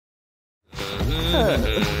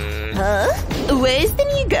Huh? Where's the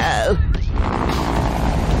new go?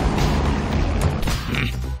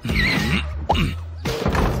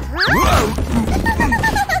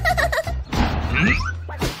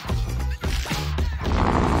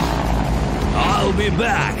 I'll be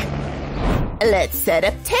back. Let's set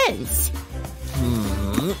up tents.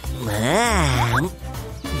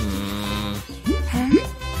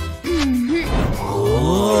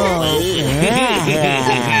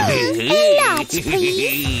 Large,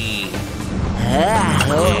 please.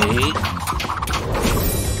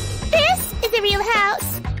 This is a real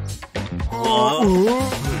house.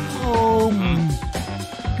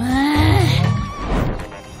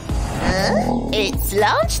 It's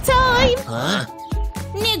lunchtime.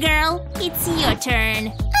 New girl, it's your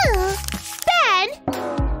turn. Ben!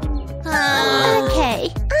 Okay,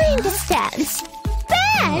 I understand.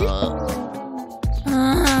 Ben!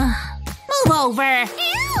 Move over.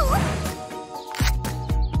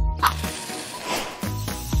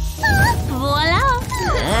 Voila!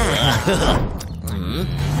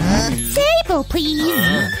 Table,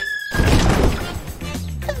 please.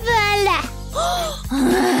 Voila!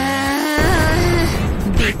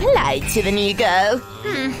 Be polite to the new go.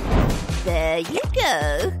 There you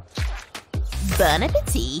go. Bon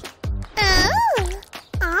appetit.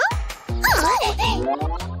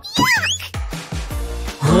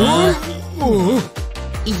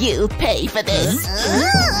 You'll pay for this.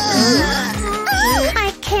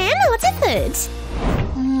 I cannot afford.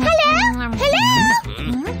 Hello? Hello?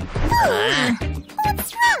 What's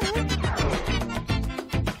wrong?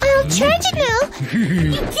 I'll charge it now.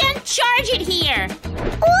 You can't charge it here.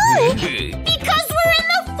 Why? Because we're in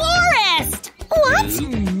the forest. What?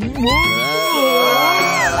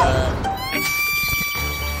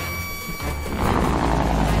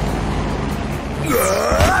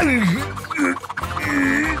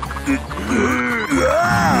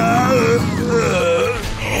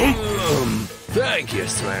 Thank you,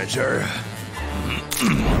 stranger.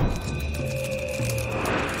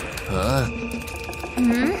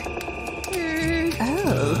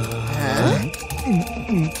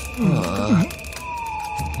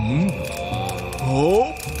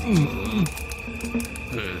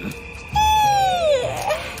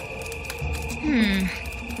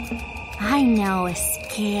 I know a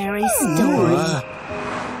scary story.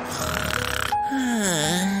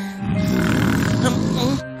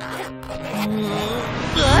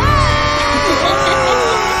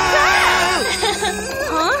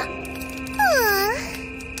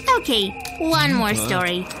 Okay, one more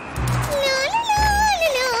story.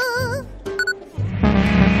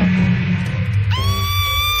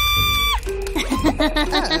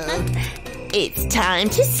 It's time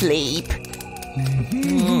to sleep.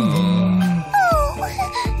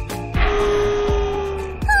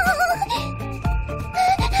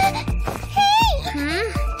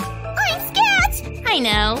 I'm scared! I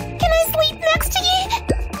know. Can I sleep next to you?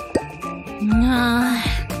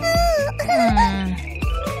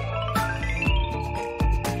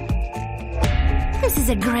 This is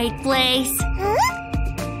a great place.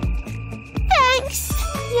 Thanks.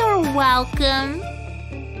 You're welcome.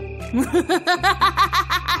 Who's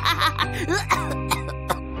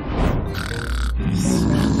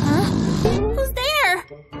there?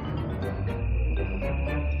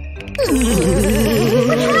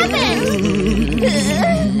 What happened?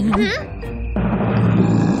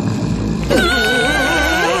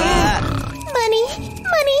 Money,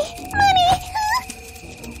 money, money.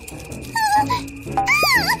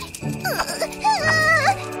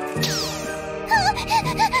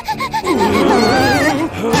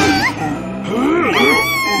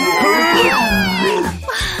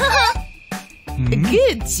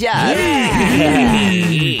 Good job.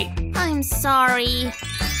 I'm sorry.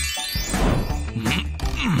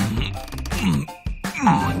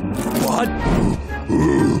 What?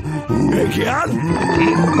 Again?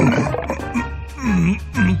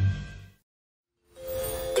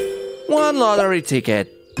 One lottery ticket.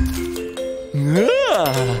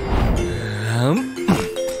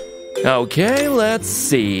 Okay, let's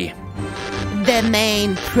see. The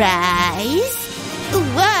main prize?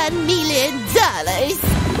 $1 million.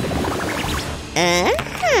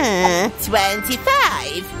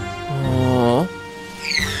 25. Oh.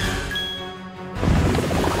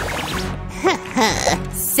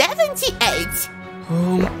 78.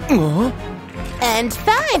 And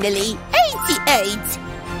finally, 88.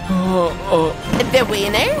 The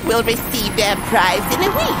winner will receive their prize in a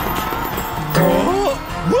week.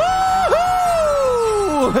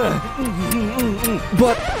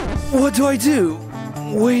 But what do?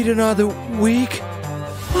 Wait another week?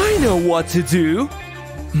 I know what to do.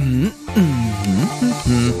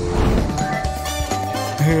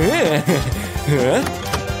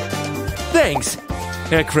 Thanks.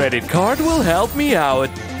 A credit card will help me out.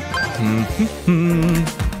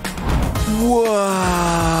 Wow.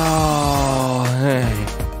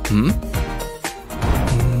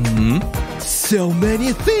 So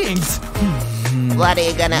many things. What are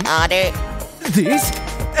you gonna order? This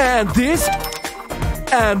and this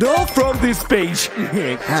and all from this page.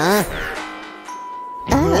 Huh?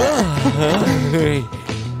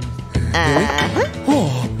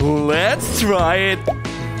 Oh, let's try it.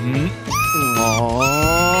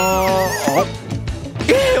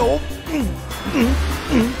 Ew.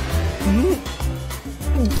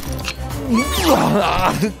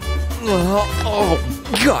 Oh,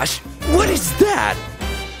 gosh, what is that?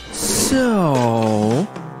 So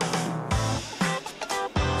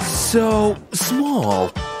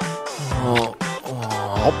small.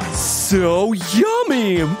 So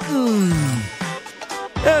yummy.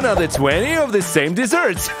 Another 20 of the same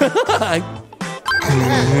desserts.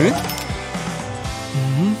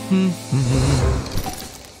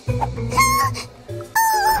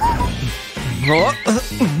 Whoa.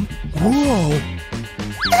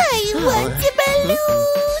 I want a balloon.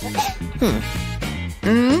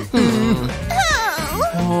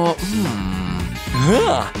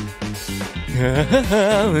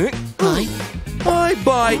 I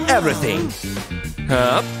buy everything.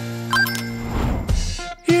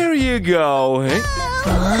 Here you go.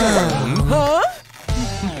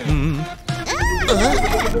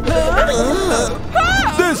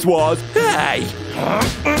 This was. Hey!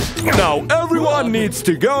 Now everyone needs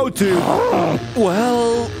to go to.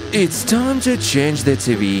 Well, it's time to change the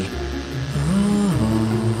TV.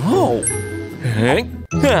 Oh.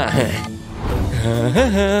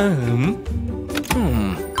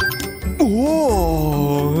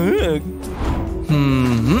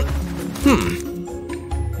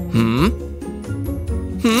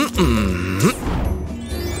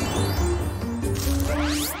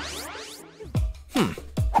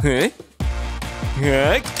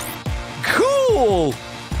 Cool!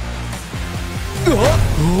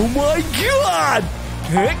 Oh my god!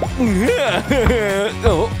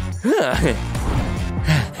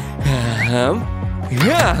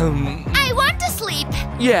 I want to sleep.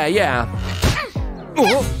 Yeah.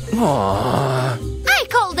 I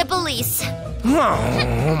call the police.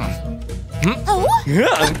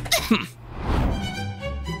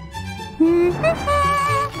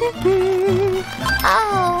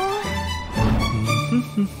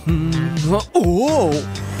 Whoa!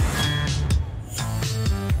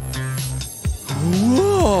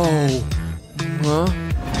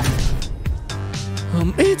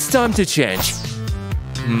 It's time to change.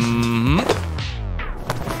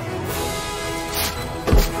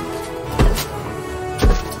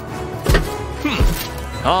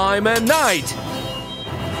 I'm a knight.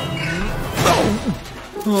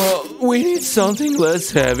 We need something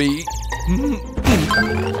less heavy.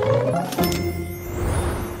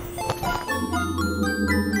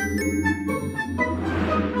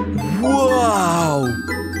 Wow!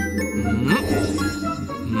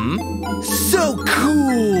 So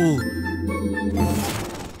cool!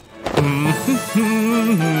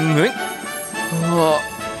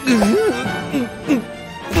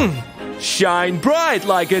 Shine bright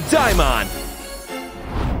like a diamond!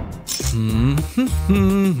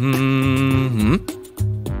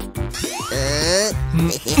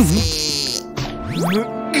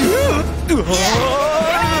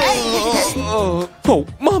 Oh,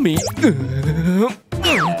 mommy!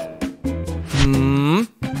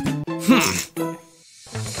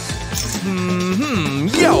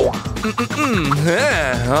 Yo!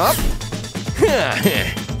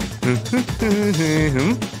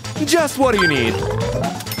 Just what you need.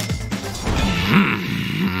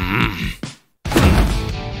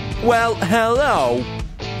 Well, hello.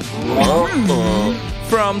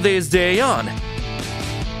 From this day on,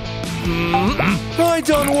 I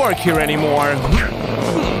don't work here anymore.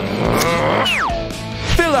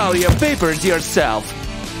 Fill out your papers yourself.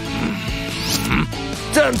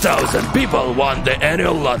 10,000 people won the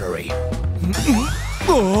annual lottery.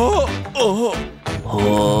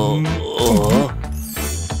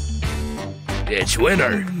 Each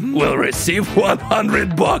winner will receive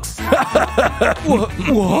 $100.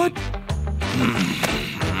 What?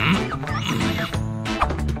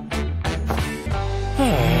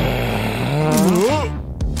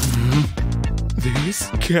 This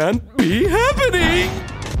can't be happening!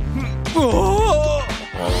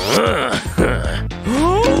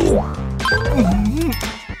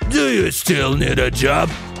 Do you still need a job?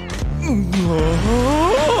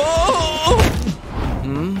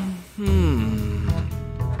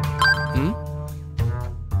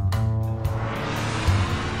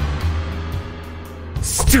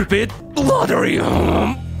 stupid lottery.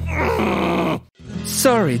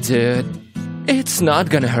 Sorry, dude. It's not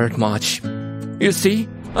gonna hurt much. You see,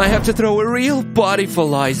 I have to throw a real body for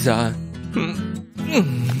Liza.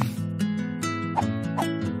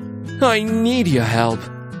 I need your help.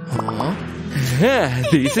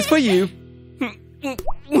 This is for you.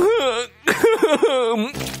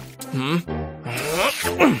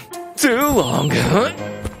 Too long.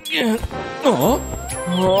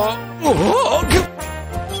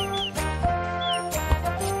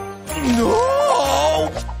 No!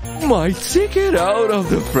 My ticket out of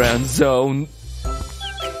the friend zone.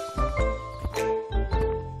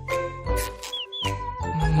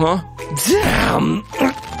 Damn!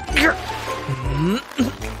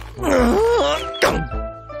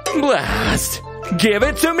 Blast! Give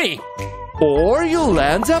it to me! Or you'll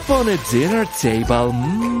end up on a dinner table.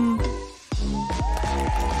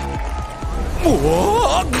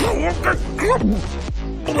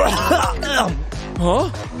 Huh?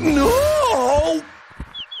 No!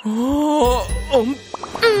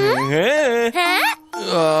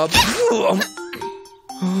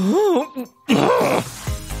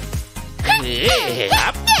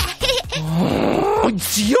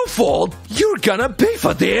 It's your fault. You're gonna pay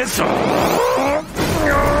for this.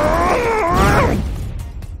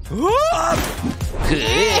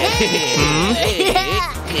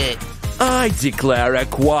 I declare a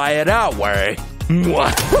quiet hour.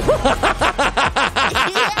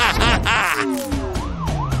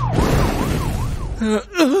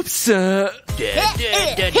 Oops.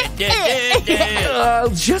 I'll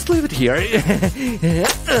just leave it here.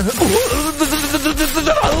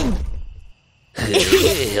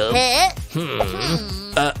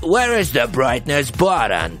 Where is the brightness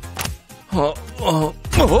button?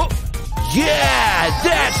 Yeah,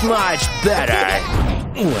 that's much better.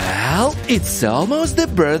 Well, it's almost the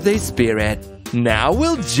birthday spirit. Now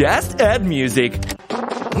we'll just add music.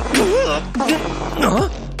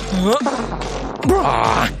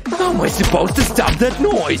 How am I supposed to stop that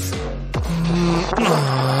noise?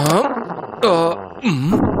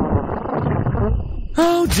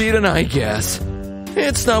 Oh, didn't I guess?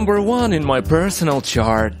 It's #1 in my personal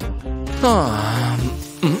chart.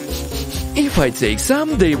 If I take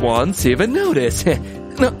some, they won't even notice.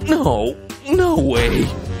 No way.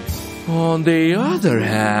 On the other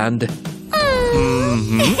hand...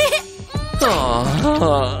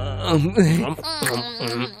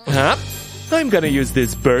 I'm gonna use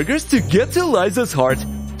these burgers to get to Liza's heart.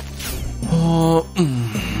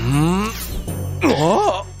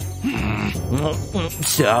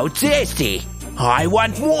 So tasty. I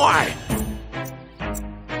want more.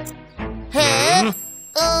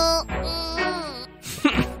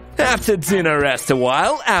 After dinner, rest a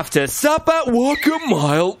while. After supper, walk a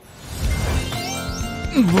mile.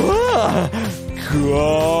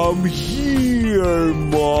 Come here,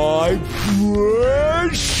 my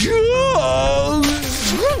precious.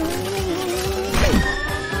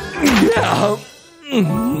 Yeah,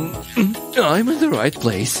 I'm in the right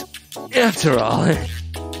place. After all.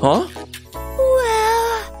 Huh?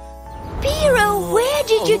 Well, Pear, where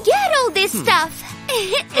did you get all this stuff?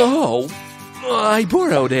 Oh, I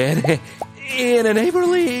borrowed it in a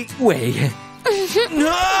neighborly way.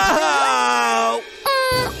 No!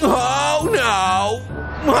 Oh no!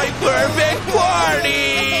 My perfect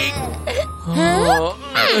party!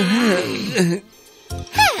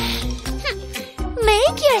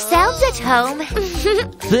 Make yourselves at home.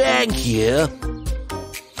 Thank you.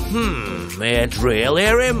 It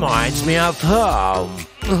really reminds me of home.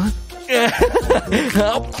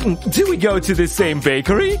 Do we go to the same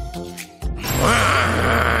bakery?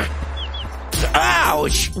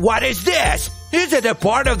 Ouch! What is this? Is it a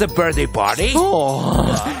part of the birthday party? Oh,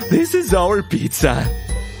 this is our pizza.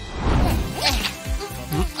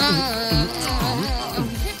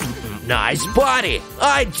 Nice party.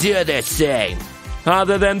 I do the same.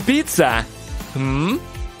 Other than pizza.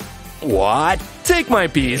 What? Take my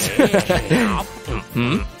piece. Wow!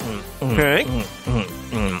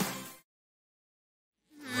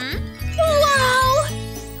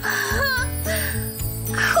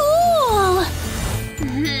 Cool!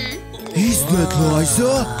 Is that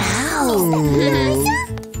Liza?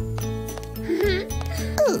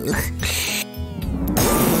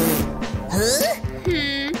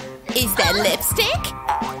 Is that lipstick?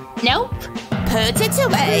 Nope. Put it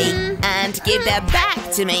away and give that back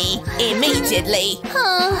to me immediately.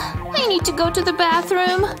 I need to go to the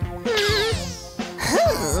bathroom.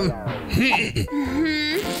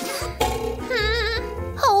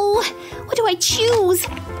 Oh, what do I choose?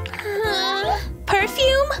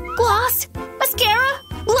 Perfume? Gloss? Mascara?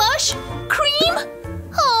 Blush? Cream?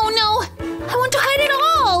 Oh no, I want to hide it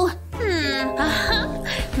all.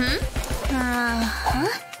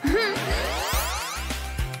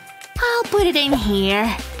 I'll put it in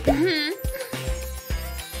here.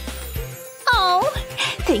 Oh,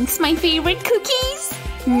 thanks, my favorite cookies.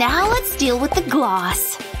 Now let's deal with the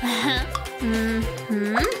gloss.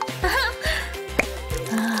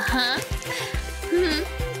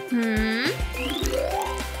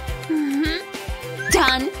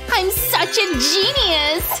 Done. I'm such a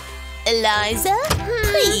genius. Eliza,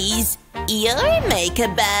 please, your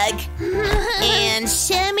makeup bag. And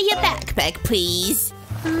show me your backpack, please.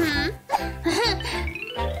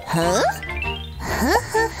 Huh?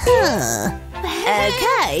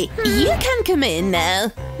 Okay, you can come in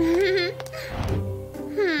now.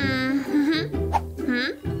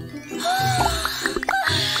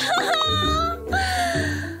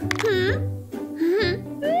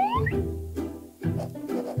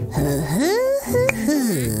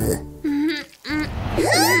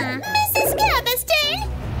 Mrs. Gabaston?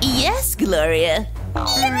 Yes, Gloria.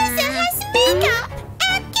 Larissa has makeup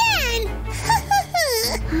again.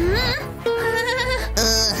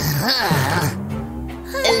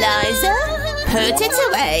 Eliza, put it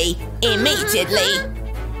away immediately.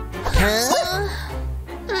 Huh?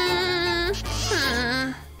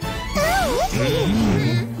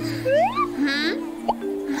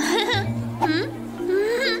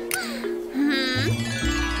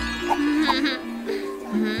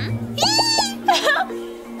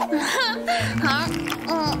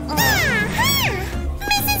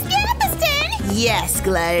 Mrs. Gabaston? Yes,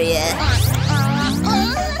 Gloria.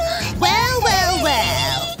 Well.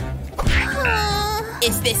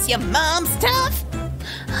 Is this your mom's stuff?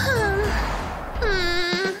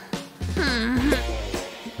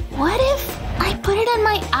 What if I put it on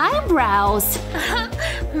my eyebrows?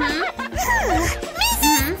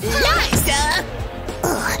 Liza!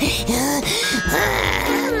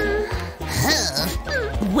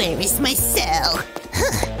 Where is my cell?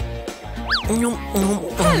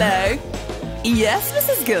 Hello. Yes,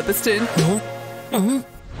 Mrs. Gilberston.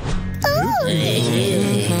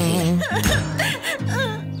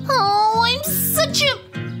 Oh, I'm such a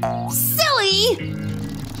silly.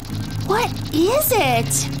 What is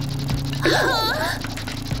it?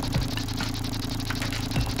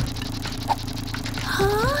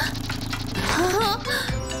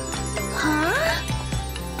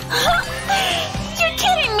 You're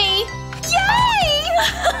kidding me! Yay!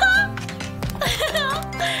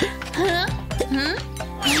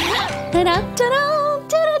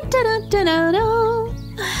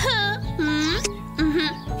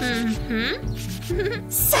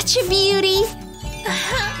 Such a beauty!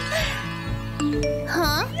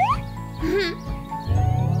 Huh?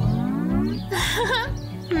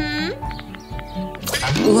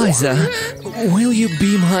 Liza, will you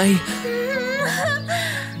be my...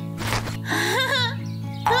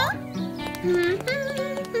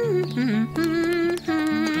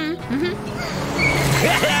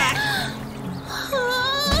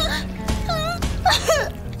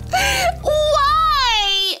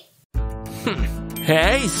 Why?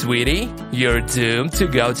 Hey, sweetie, you're doomed to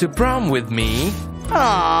go to prom with me.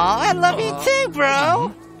 Aw, I love you too,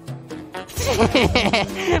 bro.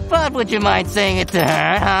 But would you mind saying it to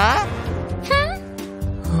her, huh?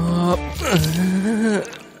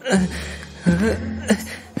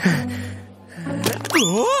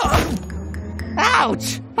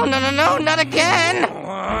 Ouch! Oh, no, not again!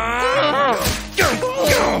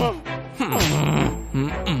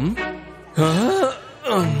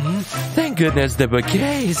 Thank goodness the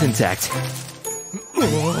bouquet is intact.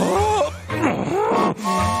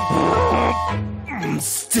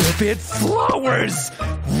 Stupid flowers!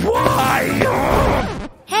 Why?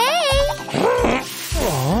 Hey!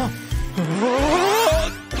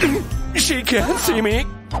 She can't see me.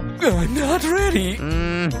 I'm not ready.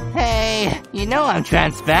 Hey, you know I'm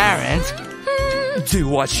transparent. Do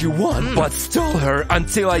what you want, but stall her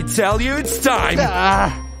until I tell you it's time.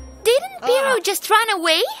 Didn't Pear just run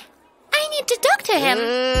away? I need to talk to him.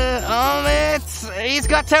 He's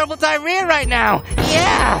got terrible diarrhea right now.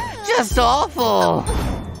 Yeah, just awful.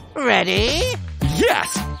 Ready?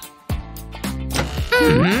 Yes.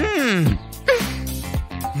 Pear,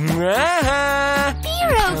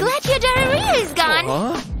 glad your diarrhea is gone.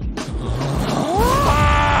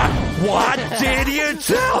 What did you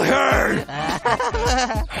tell her?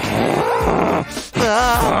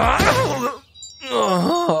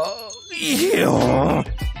 You.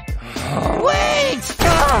 Wait!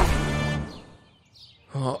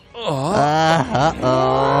 Oh,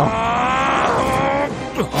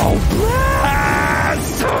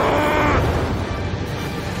 blast!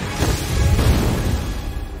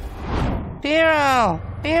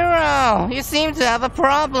 Pear, you seem to have a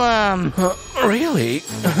problem. Really?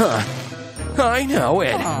 I know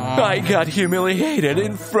it. I got humiliated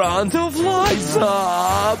in front of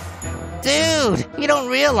Liza. Dude, you don't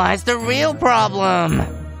realize the real problem.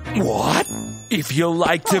 What? If you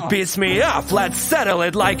like to piss me off, let's settle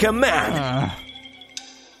it like a man.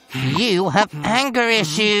 You have anger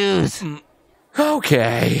issues.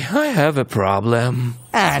 Okay, I have a problem.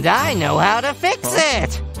 And I know how to fix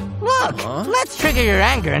it. Look, let's trigger your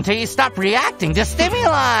anger until you stop reacting to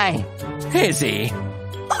stimuli. Easy.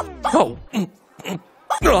 Oh.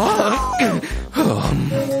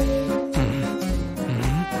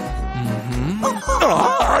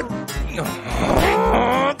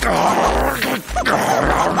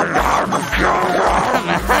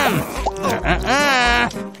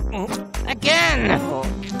 Again.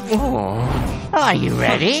 Are you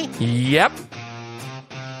ready? Yep.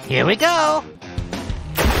 Here we go.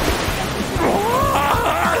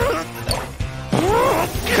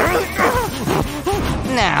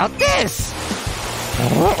 Now this.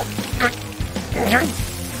 Oh.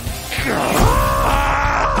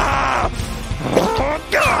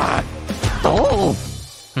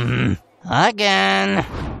 Again.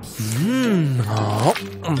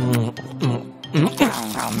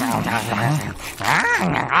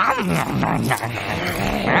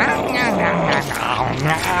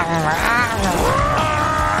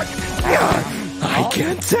 I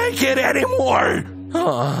can't take it anymore.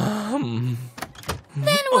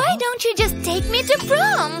 Then why don't you just take me to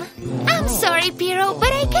prom? I'm sorry, Piero,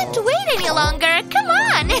 but I can't wait any longer. Come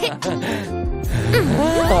on.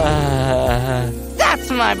 That's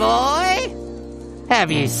my boy. Have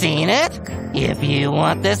you seen it? If you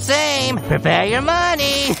want the same, prepare your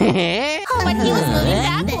money. Oh, but he was moving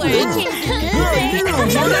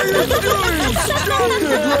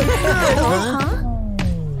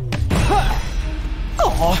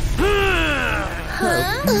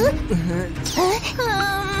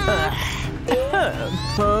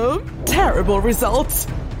Terrible results.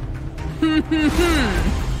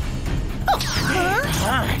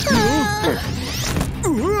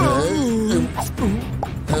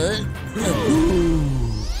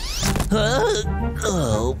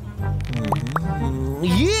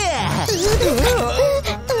 Yeah!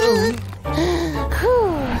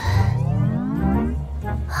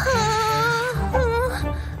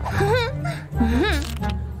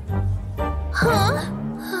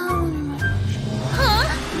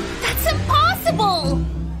 That's impossible.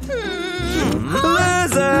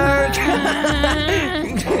 Lizard!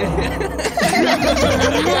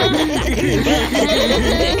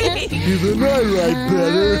 Even I write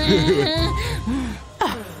better.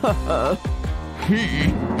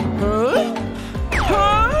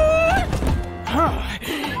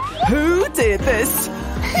 Who did this?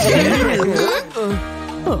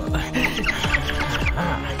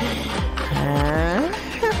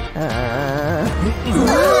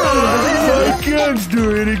 I can't do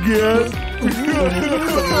it again.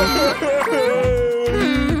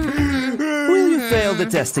 Will you fail the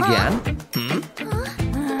test again?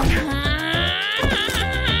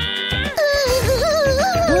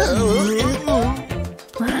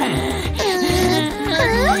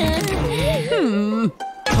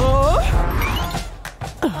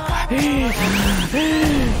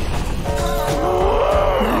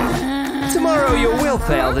 Tomorrow you will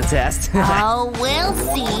fail the test. Oh, we'll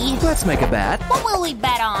see. Let's make a bet. What will we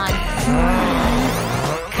bet on?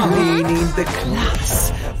 Cleaning the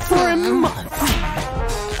class for a month.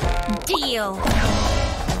 Deal.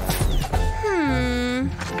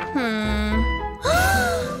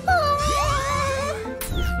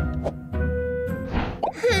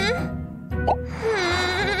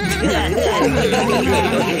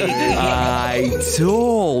 I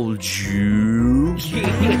told you.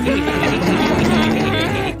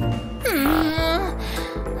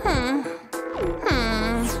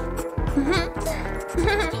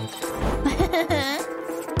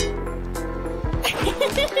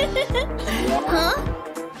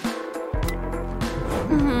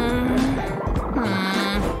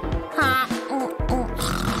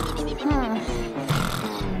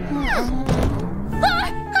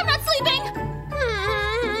 I'm not sleeping.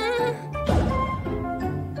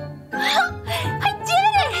 I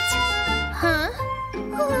did it. Huh?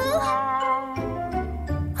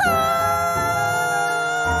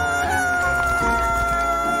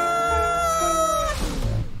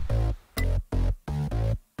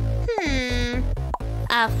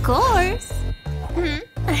 Of course.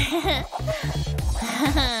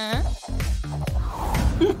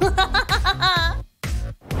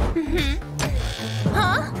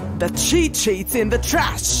 The cheat sheet's in the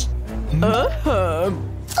trash.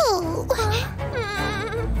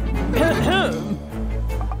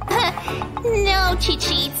 No cheat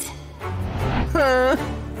sheets.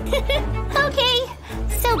 Okay,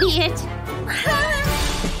 so be it.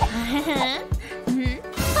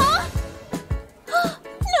 Huh?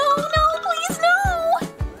 No, please no!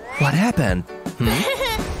 What happened?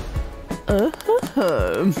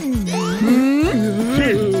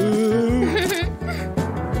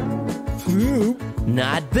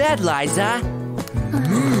 Not bad, Liza.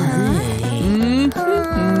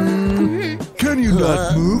 Can you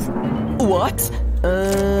not move? What?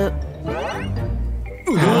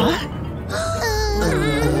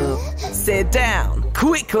 Sit down,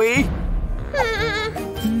 quickly.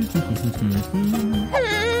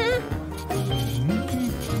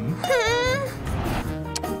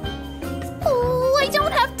 Oh, I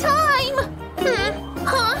don't have time.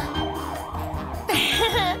 Huh?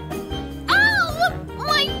 Ow!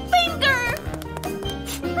 My finger!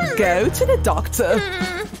 Go to the doctor.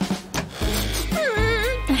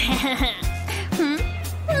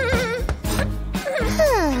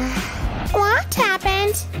 What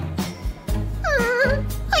happened?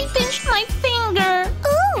 I pinched my finger.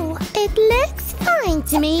 Oh, it looks fine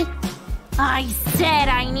to me. I said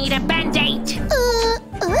I need a band-aid.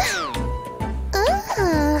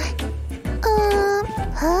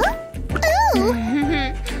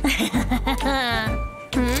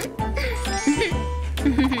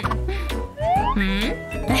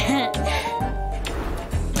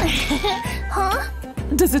 Huh?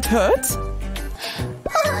 Does it hurt?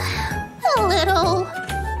 A little.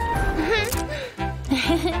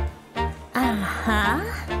 Uh-huh.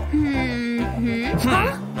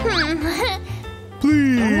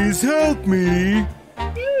 Please help me.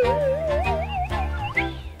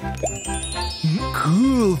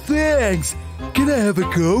 Cool, thanks. Can I have a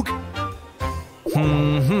Coke?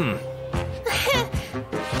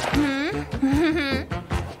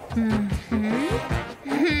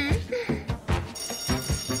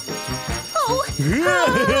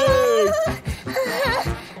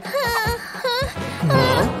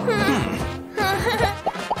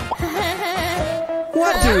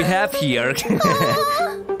 What do we have here?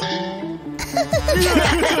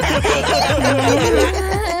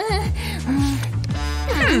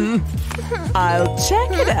 I'll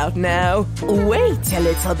check it out now. Wait a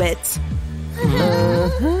little bit.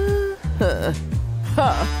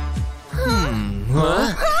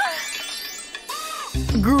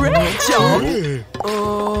 Great job.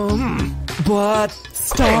 But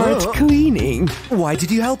Start cleaning. why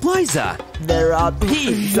did you help Liza? There are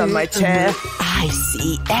peas on my chair. I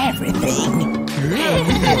see everything.